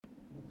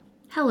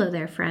Hello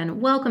there,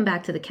 friend. Welcome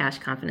back to the Cash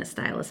Confident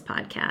Stylist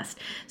podcast.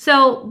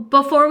 So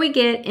before we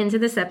get into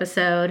this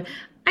episode,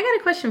 I got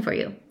a question for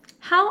you.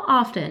 How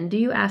often do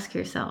you ask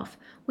yourself,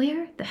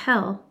 where the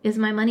hell is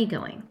my money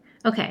going?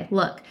 Okay,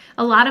 look,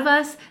 a lot of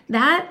us,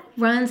 that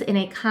runs in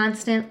a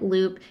constant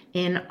loop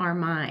in our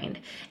mind.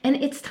 And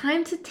it's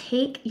time to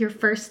take your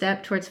first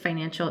step towards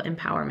financial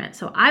empowerment.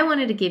 So I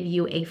wanted to give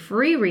you a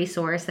free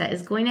resource that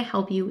is going to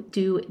help you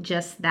do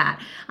just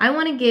that. I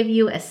want to give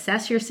you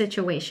Assess Your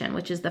Situation,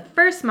 which is the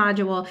first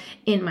module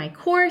in my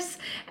course,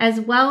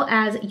 as well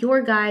as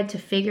your guide to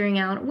figuring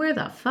out where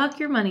the fuck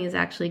your money is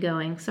actually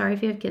going. Sorry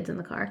if you have kids in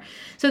the car.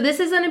 So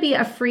this is going to be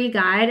a free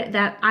guide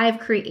that I've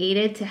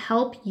created to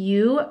help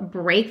you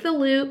break the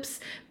loops,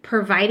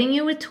 providing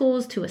you with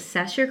tools to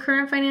assess your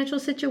current financial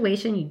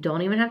situation. You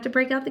don't even have to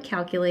break out the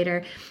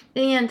calculator,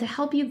 and to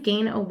help you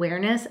gain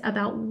awareness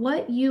about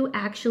what you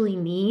actually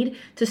need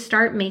to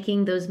start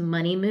making those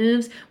money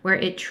moves where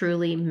it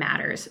truly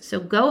matters. So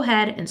go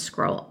ahead and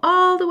scroll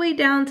all the way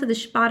down to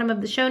the bottom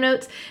of the show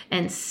notes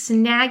and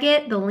snag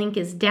it. The link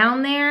is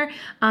down there,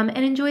 and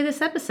enjoy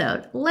this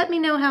episode. Let me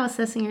know how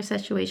assessing your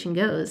situation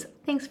goes.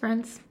 Thanks,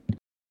 friends.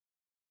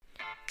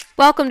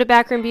 Welcome to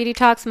Backroom Beauty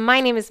Talks.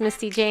 My name is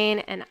Misty Jane,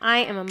 and I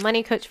am a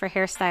money coach for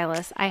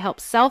hairstylists. I help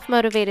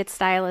self-motivated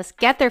stylists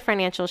get their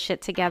financial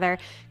shit together,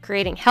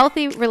 creating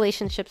healthy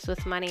relationships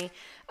with money,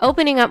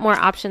 opening up more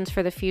options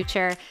for the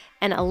future,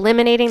 and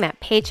eliminating that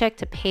paycheck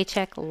to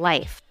paycheck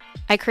life.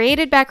 I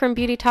created Backroom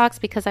Beauty Talks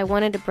because I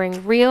wanted to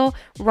bring real,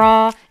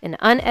 raw, and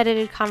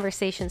unedited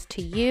conversations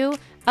to you,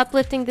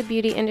 uplifting the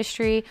beauty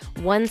industry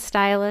one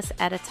stylist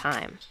at a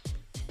time.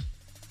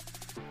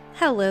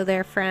 Hello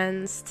there,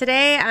 friends.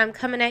 Today I'm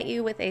coming at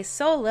you with a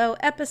solo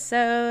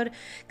episode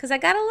because I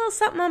got a little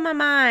something on my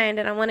mind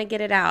and I want to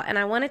get it out. And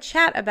I want to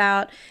chat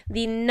about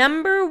the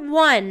number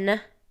one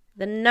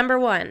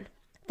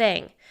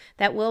thing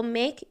that will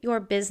make your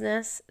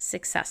business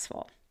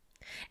successful.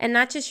 And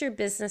not just your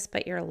business,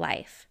 but your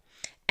life.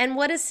 And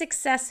what does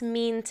success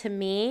mean to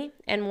me?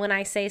 And when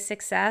I say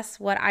success,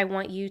 what I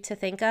want you to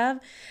think of,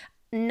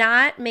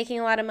 not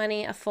making a lot of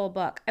money, a full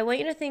book. I want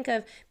you to think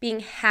of being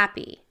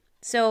happy.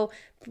 So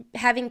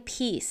having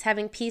peace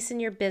in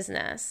your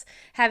business,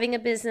 having a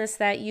business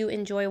that you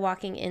enjoy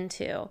walking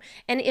into.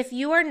 And if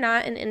you are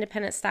not an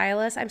independent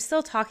stylist, I'm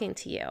still talking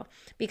to you,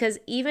 because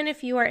even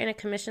if you are in a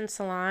commissioned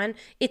salon,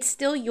 it's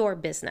still your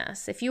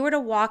business. If you were to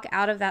walk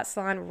out of that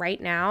salon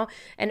right now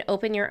and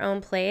open your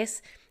own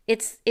place,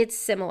 it's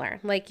similar.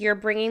 Like, you're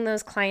bringing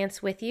those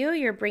clients with you,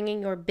 you're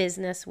bringing your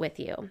business with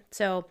you.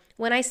 So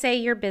when I say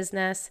your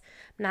business,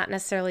 I'm not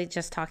necessarily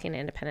just talking to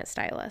independent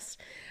stylists.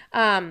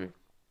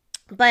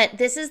 But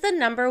this is the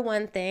number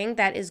one thing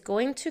that is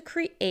going to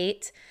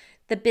create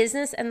the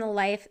business and the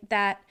life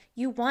that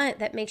you want,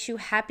 that makes you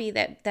happy,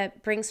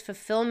 that brings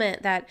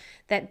fulfillment,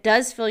 that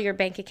does fill your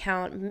bank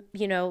account,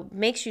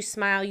 makes you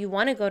smile. You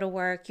want to go to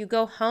work. You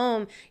go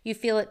home, you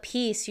feel at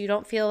peace. You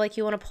don't feel like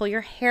you want to pull your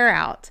hair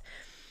out.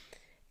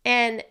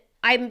 And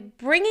I'm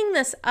bringing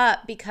this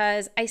up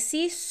because I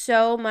see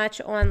so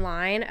much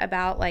online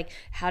about like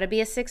how to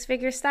be a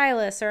six-figure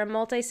stylist or a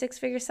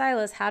multi-six-figure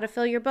stylist, how to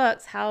fill your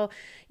books, how,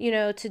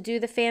 to do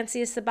the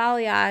fanciest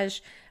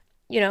balayage,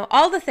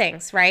 all the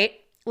things,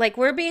 right? Like,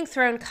 we're being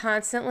thrown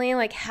constantly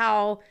like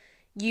how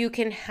you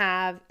can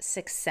have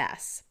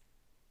success.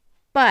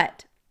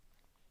 But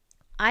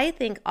I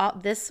think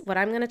what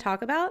I'm going to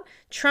talk about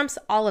trumps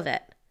all of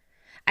it.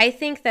 I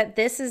think that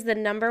this is the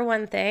number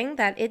one thing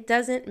that it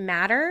doesn't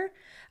matter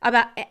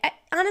about,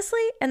 honestly,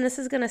 and this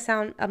is going to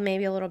sound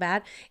maybe a little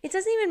bad, it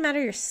doesn't even matter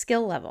your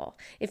skill level.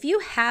 If you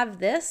have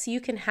this,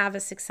 you can have a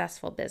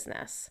successful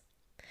business.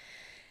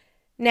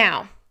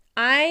 Now,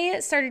 I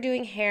started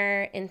doing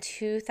hair in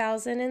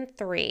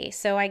 2003.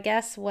 So I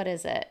guess, what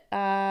is it?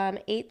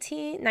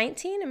 19?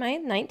 Am I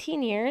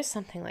 19 years?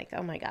 Something like,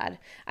 oh my God,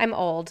 I'm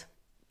old.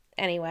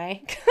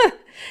 Anyway,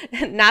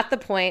 not the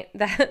point.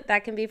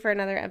 That can be for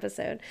another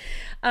episode.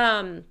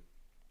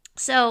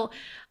 So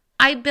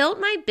I built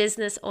my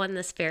business on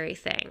this very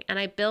thing, and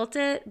I built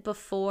it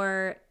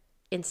before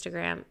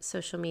Instagram,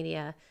 social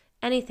media,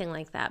 anything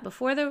like that.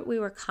 Before we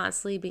were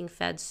constantly being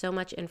fed so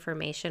much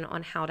information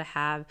on how to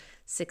have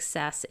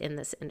success in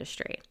this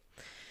industry.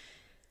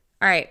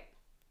 All right.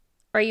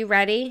 Are you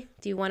ready?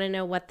 Do you want to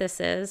know what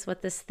this is,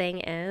 what this thing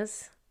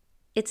is?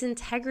 It's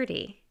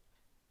integrity.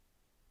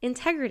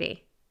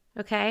 Integrity.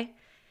 Okay?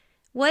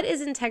 What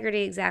is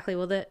integrity exactly?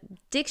 Well, the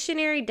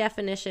dictionary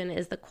definition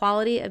is the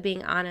quality of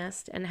being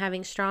honest and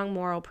having strong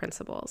moral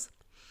principles.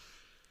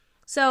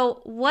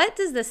 So what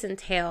does this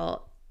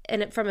entail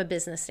from a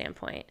business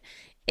standpoint?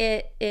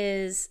 It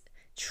is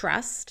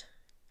trust.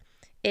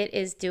 It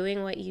is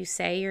doing what you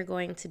say you're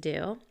going to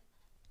do.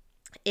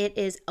 It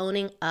is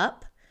owning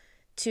up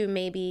to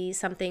maybe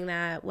something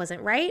that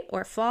wasn't right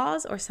or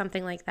flaws or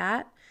something like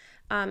that.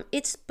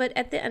 But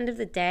at the end of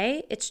the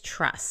day, it's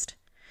trust.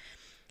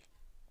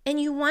 And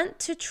you want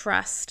to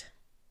trust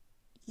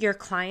your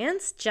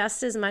clients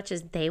just as much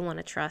as they want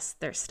to trust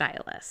their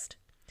stylist.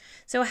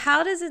 So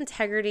how does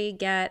integrity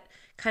get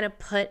kind of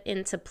put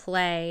into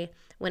play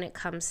when it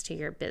comes to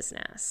your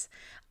business.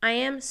 I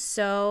am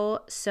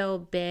so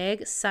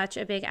such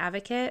a big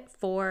advocate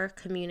for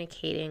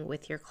communicating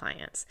with your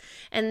clients.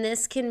 And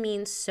this can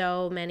mean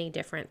so many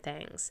different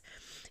things.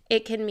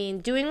 It can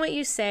mean doing what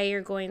you say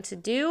you're going to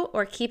do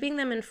or keeping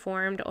them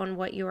informed on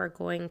what you are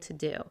going to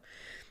do.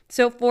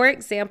 So for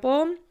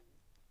example,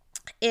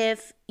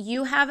 if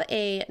you have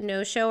a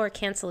no-show or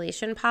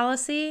cancellation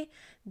policy,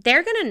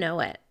 they're going to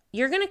know it.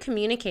 You're going to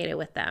communicate it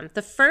with them.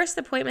 The first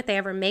appointment they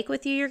ever make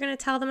with you, you're going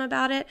to tell them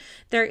about it.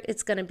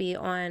 It's going to be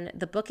on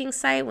the booking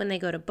site when they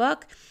go to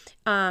book.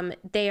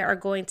 They are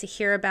going to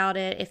hear about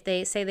it if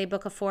they say they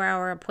book a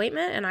 4-hour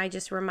appointment, and I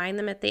just remind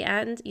them at the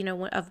end,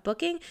 of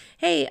booking,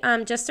 hey,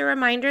 just a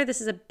reminder,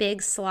 this is a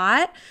big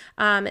slot.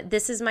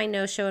 This is my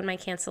no-show and my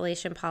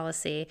cancellation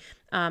policy.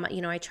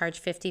 I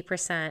charge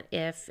 50%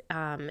 if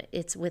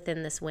it's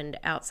within this window,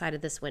 outside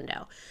of this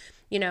window.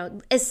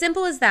 As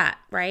simple as that,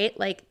 right?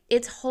 Like,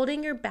 it's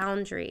holding your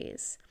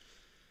boundaries.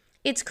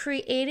 It's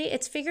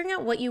figuring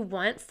out what you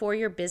want for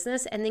your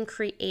business and then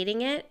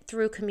creating it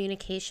through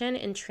communication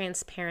and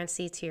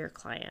transparency to your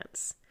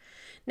clients.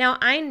 Now,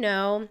 I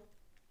know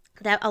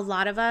that a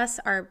lot of us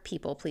are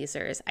people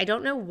pleasers. I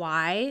don't know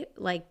why,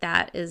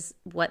 that is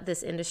what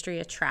this industry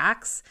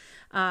attracts,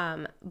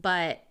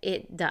 but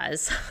it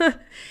does.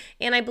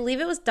 And I believe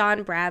it was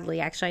Don Bradley.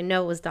 Actually, I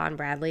know it was Don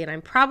Bradley, and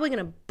I'm probably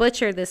going to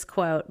butcher this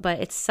quote, but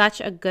it's such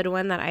a good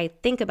one that I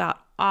think about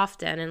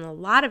often in a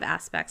lot of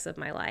aspects of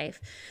my life.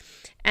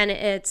 And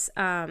it's,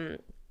 Don,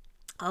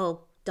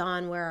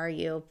 where are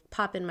you?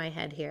 Pop in my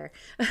head here.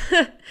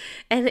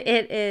 And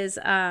it is,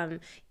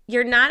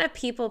 you're not a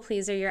people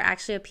pleaser, you're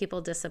actually a people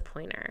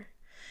disappointer.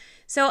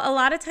 So a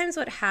lot of times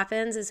what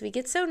happens is we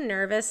get so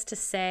nervous to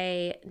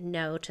say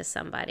no to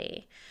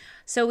somebody.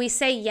 So we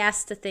say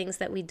yes to things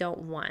that we don't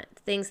want,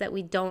 things that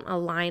we don't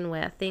align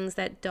with, things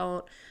that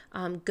don't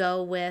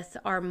go with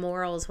our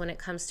morals when it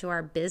comes to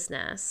our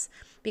business,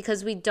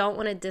 because we don't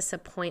want to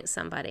disappoint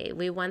somebody.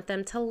 We want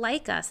them to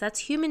like us. That's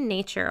human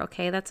nature,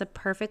 okay? That's a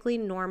perfectly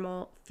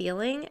normal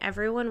feeling.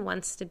 Everyone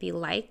wants to be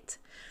liked.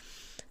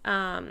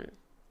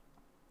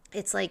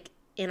 It's like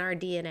in our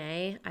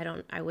DNA.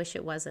 I wish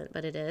it wasn't,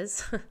 but it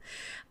is.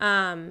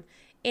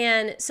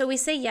 And so we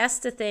say yes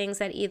to things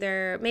that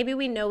either maybe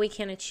we know we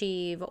can't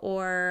achieve,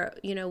 or,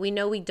 we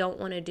know we don't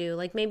want to do.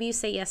 Like, maybe you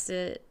say yes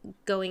to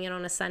going in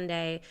on a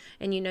Sunday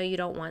and you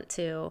don't want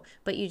to,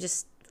 but you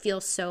just feel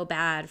so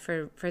bad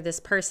for this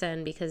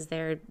person because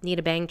they need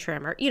a bang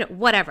trim or,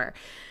 whatever.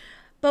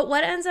 But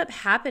what ends up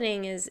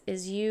happening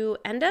is you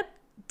end up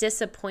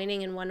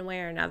disappointing in one way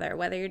or another,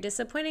 whether you're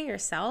disappointing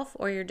yourself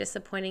or you're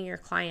disappointing your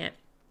client.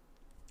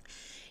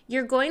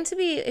 You're going to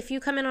be, if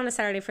you come in on a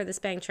Saturday for this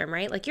bang trim,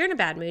 right? Like, you're in a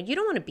bad mood. You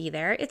don't want to be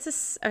there.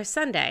 It's a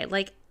Sunday.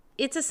 Like,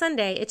 it's a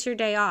Sunday. It's your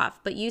day off,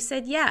 but you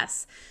said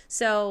yes.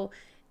 So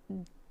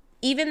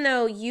even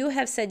though you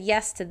have said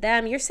yes to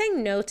them, you're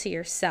saying no to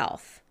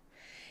yourself.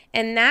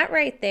 And that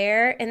right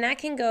there, and that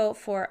can go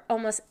for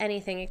almost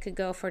anything. It could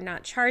go for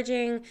not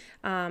charging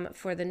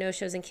for the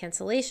no-shows and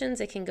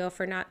cancellations. It can go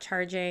for not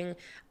charging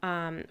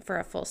for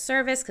a full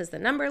service because the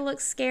number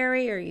looks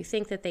scary or you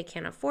think that they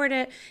can't afford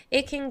it.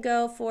 It can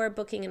go for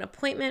booking an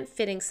appointment,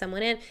 fitting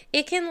someone in.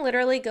 It can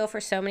literally go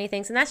for so many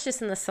things. And that's just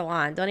in the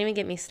salon. Don't even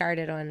get me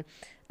started on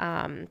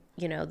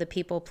the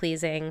people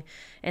pleasing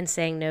and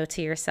saying no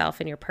to yourself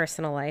in your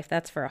personal life.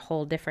 That's for a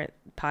whole different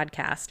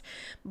podcast.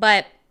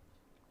 But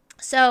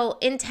so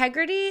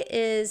integrity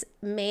is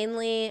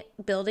mainly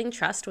building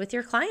trust with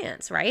your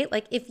clients, right?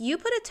 Like, if you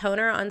put a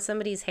toner on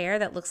somebody's hair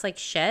that looks like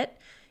shit,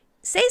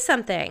 say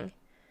something.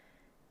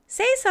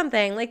 Say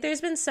something. Like,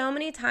 there's been so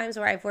many times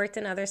where I've worked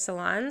in other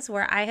salons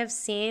where I have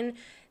seen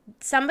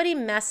somebody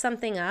mess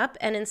something up,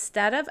 and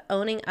instead of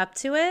owning up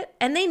to it,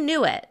 and they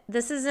knew it.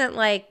 This isn't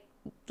like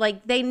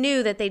they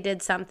knew that they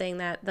did something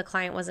that the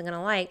client wasn't going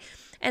to like.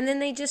 And then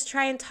they just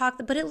try and talk,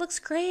 but it looks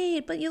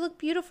great, but you look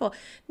beautiful.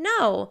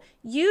 No,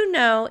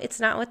 it's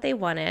not what they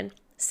wanted.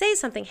 Say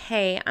something.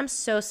 Hey, I'm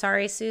so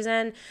sorry,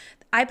 Susan.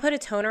 I put a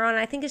toner on.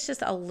 I think it's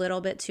just a little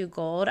bit too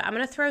gold. I'm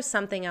going to throw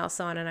something else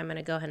on and I'm going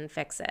to go ahead and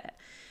fix it.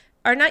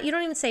 Or not, you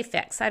don't even say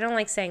fix. I don't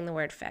like saying the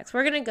word fix.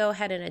 We're going to go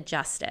ahead and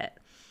adjust it.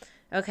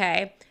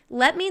 Okay?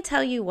 Let me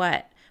tell you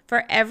what.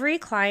 For every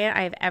client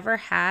I've ever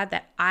had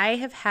that I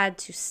have had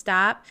to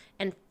stop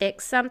and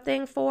fix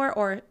something for,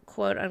 or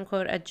quote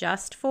unquote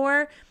adjust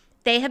for,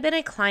 they have been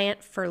a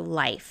client for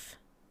life.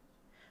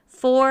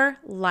 For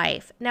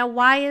life. Now,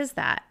 why is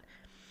that?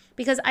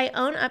 Because I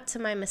own up to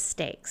my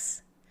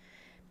mistakes.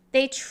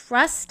 They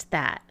trust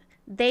that.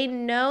 They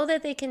know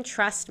that they can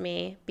trust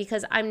me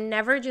because I'm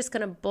never just going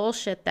to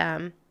bullshit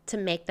them to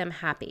make them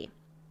happy.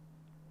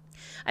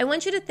 I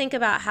want you to think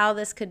about how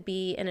this could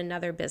be in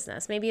another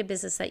business, maybe a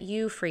business that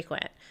you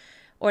frequent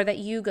or that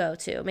you go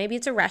to. Maybe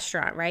it's a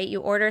restaurant, right? You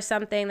order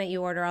something that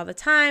you order all the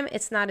time.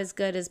 It's not as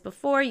good as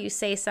before. You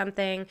say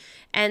something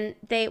and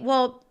they,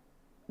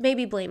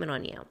 maybe blame it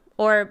on you.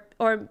 Or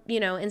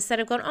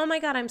instead of going, oh my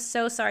God, I'm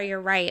so sorry, you're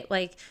right.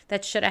 Like,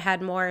 that should have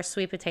had more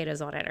sweet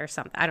potatoes on it or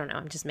something. I don't know.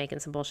 I'm just making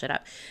some bullshit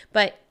up.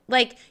 But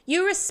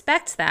you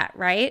respect that,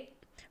 right?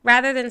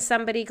 rather than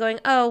somebody going,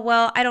 oh,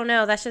 well, I don't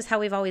know, that's just how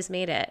we've always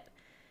made it.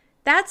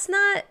 That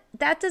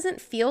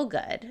doesn't feel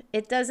good.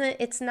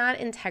 It's not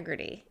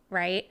integrity,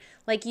 right?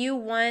 Like, you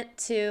want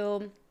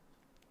to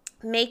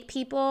make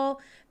people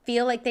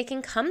feel like they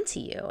can come to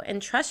you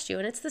and trust you.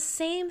 And it's the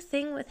same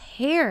thing with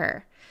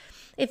hair.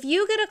 If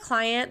you get a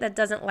client that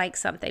doesn't like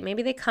something,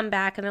 maybe they come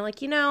back and they're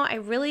like, I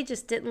really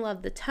just didn't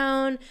love the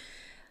tone.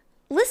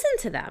 Listen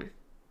to them.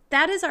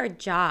 That is our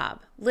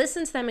job.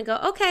 Listen to them and go,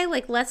 okay,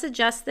 like, let's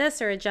adjust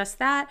this or adjust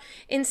that,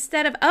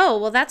 instead of, oh,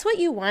 well, that's what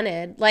you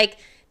wanted. Like,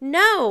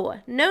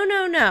 no.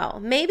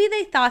 Maybe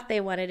they thought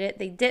they wanted it.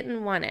 They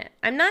didn't want it.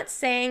 I'm not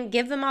saying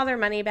give them all their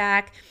money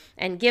back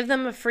and give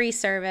them a free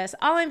service.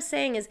 All I'm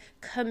saying is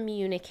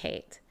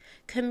communicate.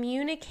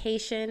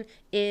 Communication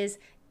is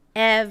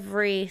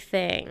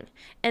everything.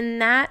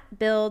 And that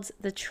builds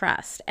the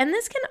trust. And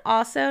this can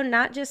also,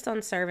 not just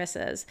on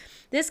services,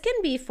 this can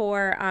be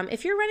for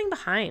if you're running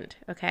behind,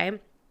 okay?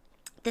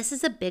 This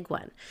is a big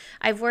one.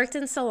 I've worked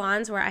in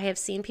salons where I have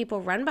seen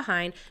people run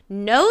behind,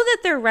 know that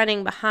they're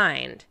running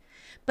behind,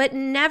 but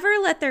never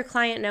let their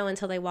client know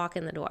until they walk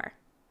in the door.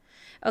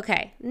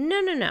 Okay, no.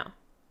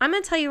 I'm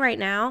going to tell you right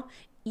now,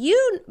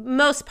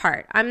 most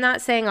part, I'm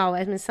not saying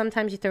always. I mean,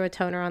 sometimes you throw a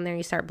toner on there,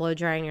 you start blow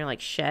drying, you're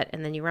like, shit,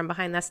 and then you run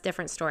behind. That's a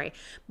different story.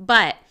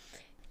 But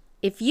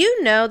if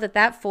you know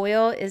that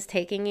foil is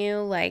taking you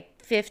like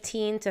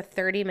 15 to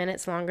 30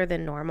 minutes longer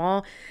than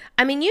normal,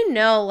 I mean,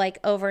 like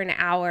over an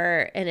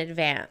hour in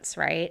advance,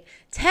 right?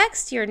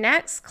 Text your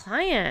next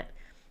client.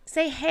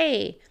 Say,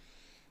 hey,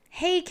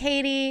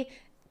 Katie,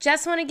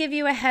 just want to give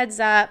you a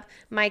heads up.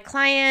 My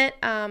client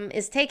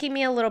is taking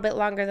me a little bit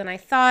longer than I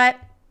thought.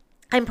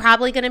 I'm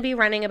probably going to be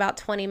running about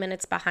 20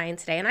 minutes behind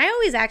today. And I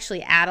always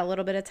actually add a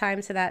little bit of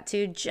time to that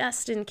too,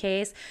 just in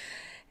case,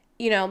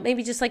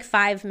 maybe just like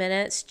 5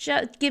 minutes.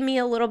 Just give me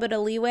a little bit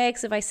of leeway,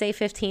 because if I say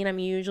 15, I'm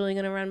usually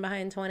going to run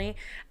behind 20.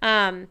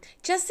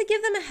 Just to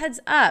give them a heads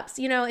up.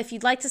 If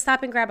you'd like to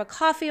stop and grab a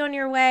coffee on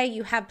your way,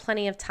 you have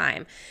plenty of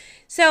time.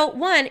 So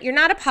one, you're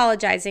not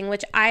apologizing,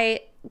 which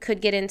I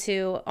could get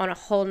into on a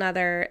whole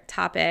nother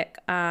topic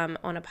on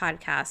a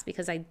podcast,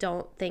 because I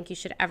don't think you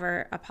should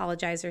ever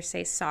apologize or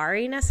say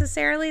sorry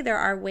necessarily. There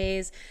are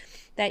ways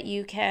that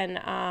you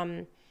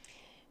can,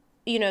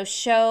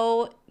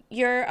 show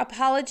your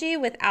apology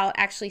without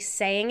actually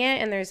saying it,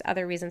 and there's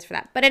other reasons for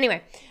that. But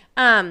anyway,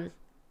 I'm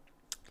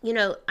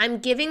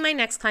giving my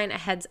next client a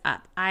heads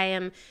up.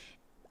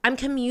 I'm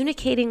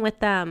communicating with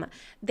them.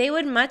 They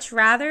would much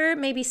rather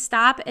maybe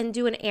stop and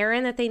do an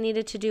errand that they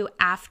needed to do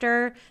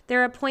after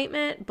their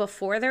appointment,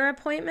 before their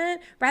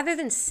appointment, rather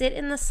than sit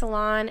in the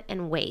salon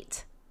and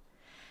wait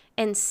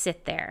and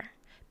sit there.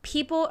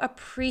 People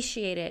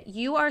appreciate it.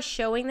 You are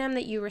showing them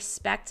that you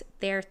respect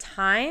their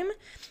time.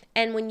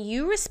 And when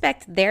you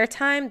respect their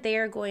time, they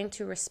are going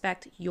to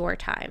respect your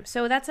time.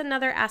 So that's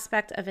another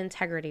aspect of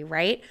integrity,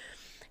 right?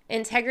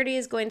 Integrity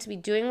is going to be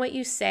doing what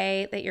you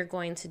say that you're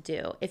going to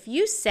do. If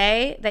you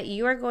say that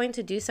you are going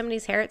to do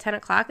somebody's hair at 10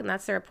 o'clock and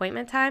that's their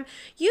appointment time,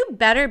 you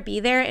better be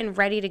there and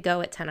ready to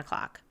go at 10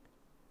 o'clock.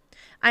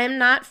 I am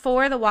not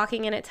for the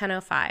walking in at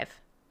 10:05.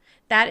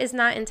 That is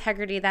not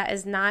integrity. That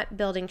is not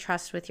building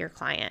trust with your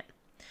client.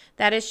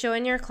 That is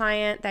showing your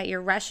client that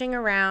you're rushing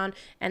around,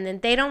 and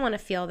then they don't want to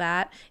feel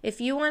that. If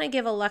you want to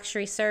give a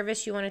luxury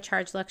service, you want to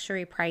charge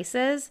luxury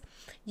prices,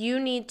 you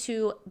need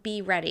to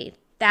be ready.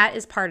 That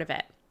is part of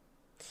it.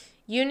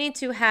 You need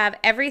to have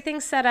everything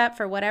set up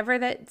for whatever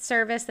that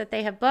service that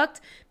they have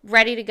booked,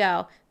 ready to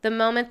go. The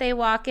moment they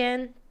walk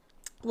in,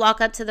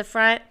 walk up to the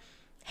front.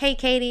 Hey,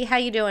 Katie, how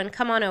you doing?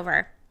 Come on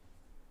over.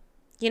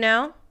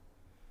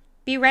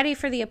 Be ready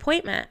for the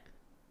appointment.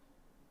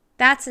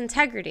 That's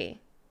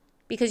integrity,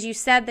 because you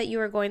said that you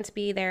were going to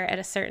be there at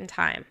a certain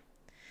time.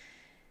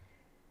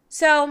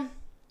 So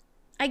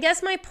I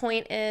guess my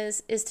point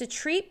is to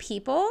treat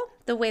people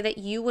the way that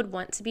you would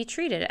want to be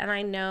treated. And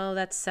I know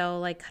that's so,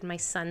 like, my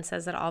son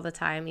says it all the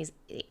time. He's,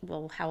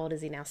 how old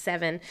is he now?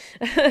 7.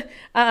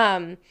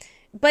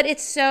 But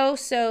it's so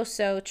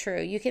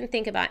true. You can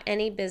think about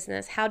any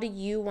business. How do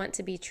you want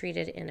to be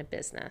treated in a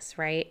business,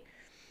 right?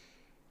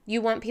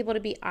 You want people to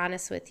be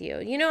honest with you.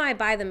 I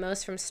buy the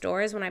most from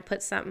stores when I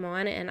put something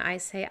on and I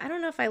say, I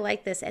don't know if I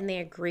like this, and they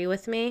agree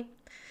with me,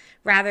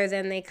 rather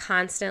than they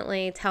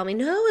constantly tell me,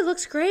 no, it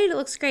looks great, it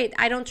looks great.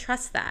 I don't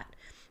trust that.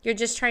 You're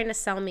just trying to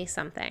sell me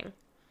something.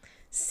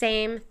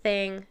 Same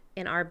thing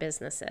in our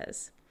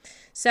businesses.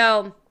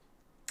 So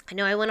I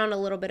know I went on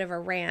a little bit of a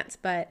rant,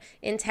 but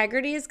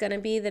integrity is going to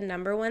be the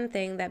number one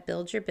thing that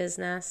builds your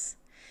business.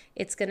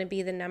 It's going to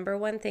be the number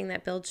one thing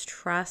that builds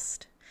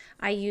trust.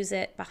 I use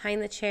it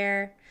behind the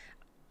chair.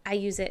 I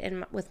use it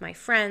with my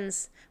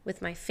friends,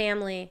 with my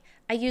family.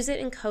 I use it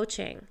in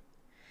coaching.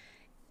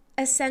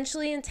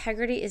 Essentially,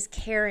 integrity is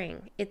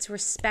caring. It's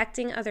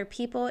respecting other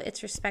people.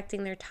 It's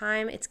respecting their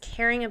time. It's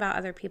caring about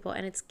other people,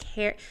 and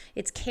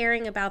it's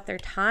caring about their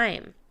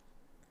time.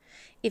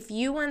 If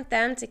you want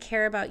them to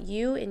care about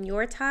you and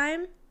your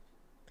time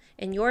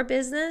and your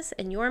business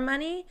and your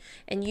money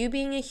and you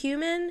being a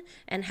human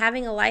and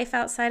having a life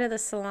outside of the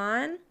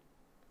salon,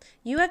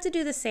 you have to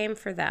do the same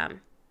for them.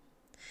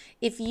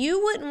 If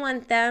you wouldn't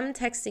want them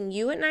texting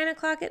you at 9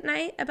 o'clock at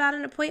night about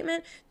an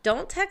appointment,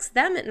 don't text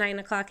them at 9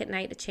 o'clock at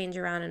night to change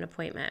around an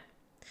appointment.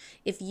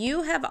 If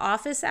you have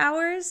office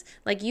hours,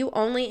 like you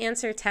only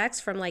answer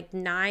texts from like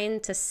 9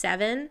 to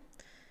 7,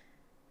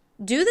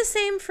 do the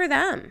same for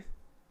them,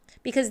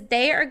 because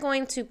they are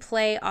going to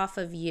play off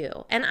of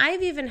you. And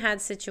I've even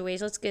had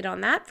situations, let's get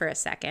on that for a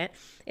second.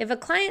 If a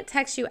client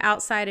texts you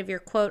outside of your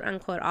quote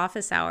unquote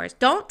office hours,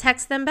 don't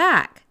text them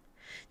back.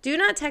 Do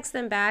not text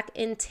them back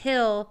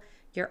until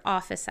your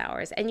office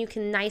hours. And you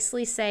can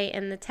nicely say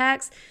in the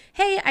text,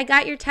 hey, I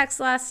got your text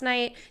last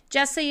night.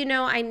 Just so you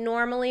know, I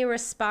normally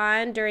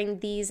respond during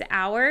these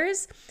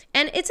hours.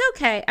 And it's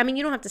okay. I mean,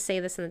 you don't have to say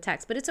this in the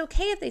text, but it's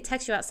okay if they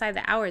text you outside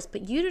the hours,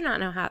 but you do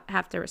not know how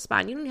have to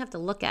respond. You don't have to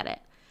look at it.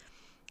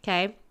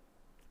 Okay?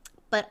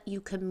 But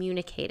you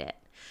communicate it.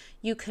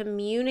 You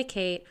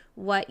communicate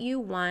what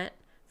you want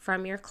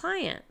from your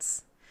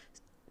clients.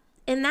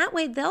 In that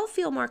way, they'll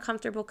feel more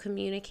comfortable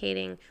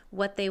communicating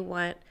what they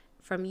want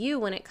from you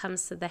when it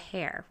comes to the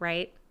hair,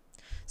 right?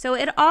 So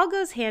it all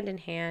goes hand in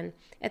hand.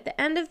 At the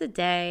end of the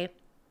day,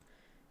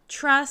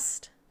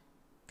 trust,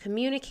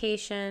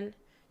 communication,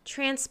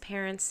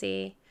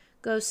 transparency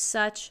goes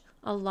such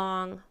a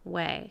long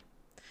way.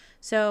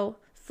 So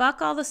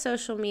fuck all the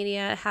social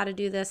media, how to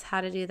do this,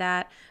 how to do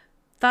that.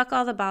 Fuck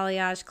all the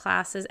balayage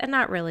classes. And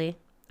not really.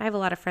 I have a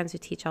lot of friends who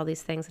teach all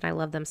these things and I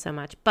love them so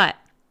much. But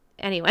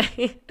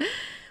anyway,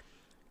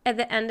 at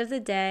the end of the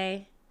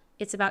day,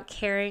 it's about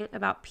caring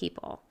about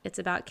people. It's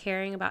about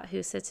caring about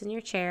who sits in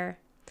your chair.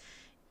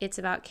 It's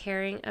about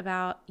caring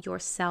about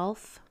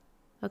yourself,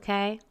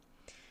 okay?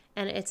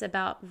 And it's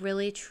about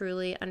really,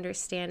 truly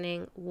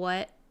understanding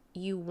what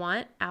you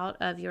want out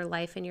of your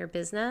life and your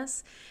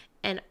business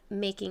and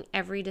making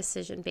every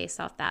decision based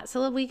off that.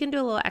 So we can do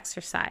a little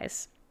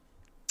exercise.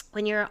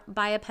 When you're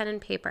by a pen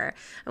and paper,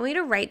 I want you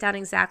to write down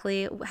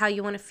exactly how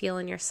you want to feel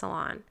in your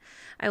salon.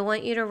 I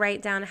want you to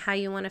write down how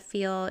you want to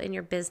feel in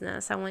your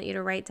business. I want you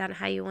to write down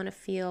how you want to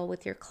feel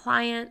with your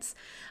clients.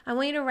 I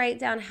want you to write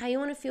down how you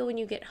want to feel when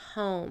you get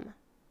home.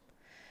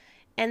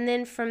 And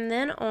then from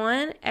then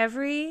on,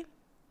 every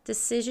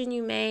decision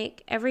you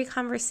make, every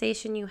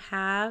conversation you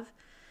have,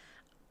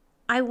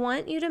 I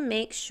want you to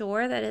make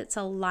sure that it's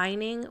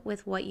aligning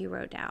with what you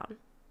wrote down.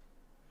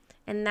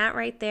 And that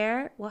right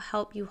there will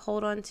help you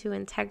hold on to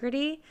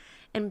integrity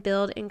and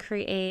build and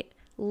create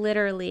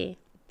literally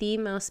the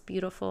most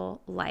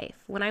beautiful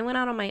life. When I went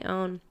out on my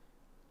own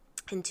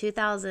in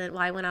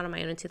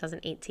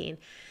 2018.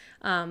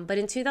 But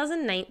in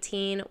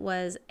 2019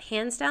 was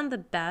hands down the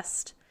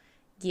best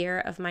year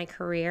of my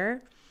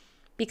career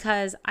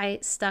because I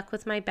stuck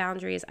with my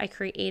boundaries. I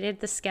created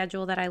the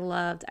schedule that I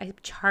loved. I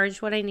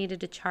charged what I needed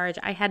to charge.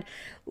 I had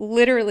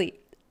literally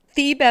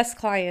the best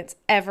clients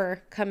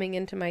ever coming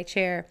into my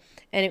chair.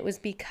 And it was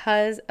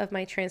because of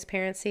my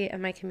transparency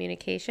and my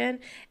communication.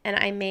 And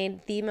I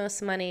made the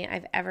most money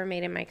I've ever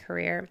made in my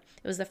career.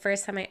 It was the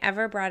first time I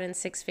ever brought in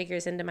 6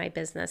 figures into my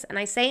business. And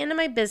I say into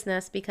my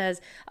business because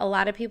a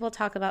lot of people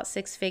talk about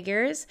 6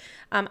 figures.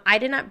 I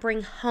did not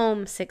bring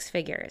home 6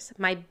 figures.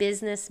 My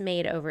business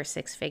made over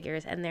 6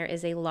 figures. And there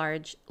is a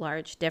large,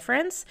 large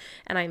difference.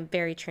 And I'm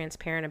very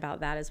transparent about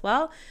that as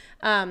well.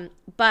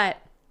 But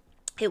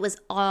it was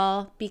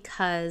all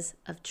because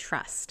of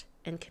trust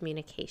and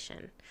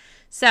communication.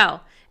 So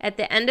at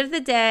the end of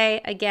the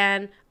day,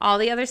 again, all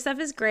the other stuff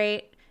is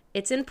great.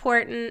 It's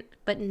important,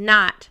 but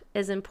not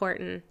as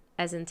important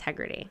as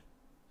integrity.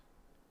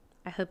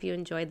 I hope you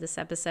enjoyed this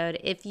episode.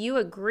 If you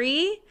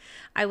agree,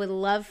 I would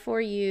love for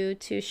you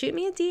to shoot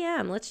me a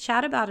DM. Let's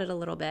chat about it a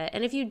little bit.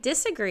 And if you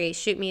disagree,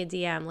 shoot me a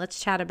DM. Let's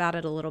chat about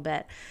it a little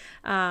bit.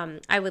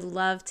 I would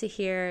love to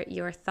hear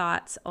your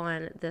thoughts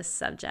on this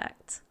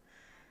subject.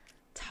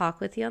 Talk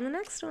with you on the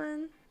next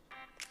one.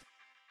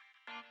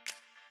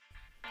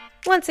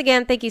 Once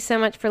again, thank you so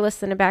much for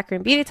listening to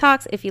Backroom Beauty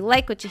Talks. If you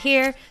like what you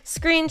hear,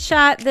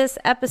 screenshot this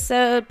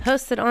episode,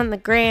 post it on the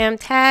gram,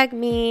 tag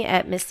me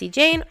at Misty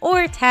Jane,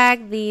 or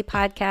tag the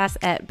podcast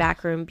at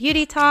Backroom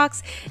Beauty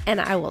Talks, and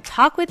I will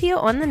talk with you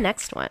on the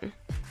next one.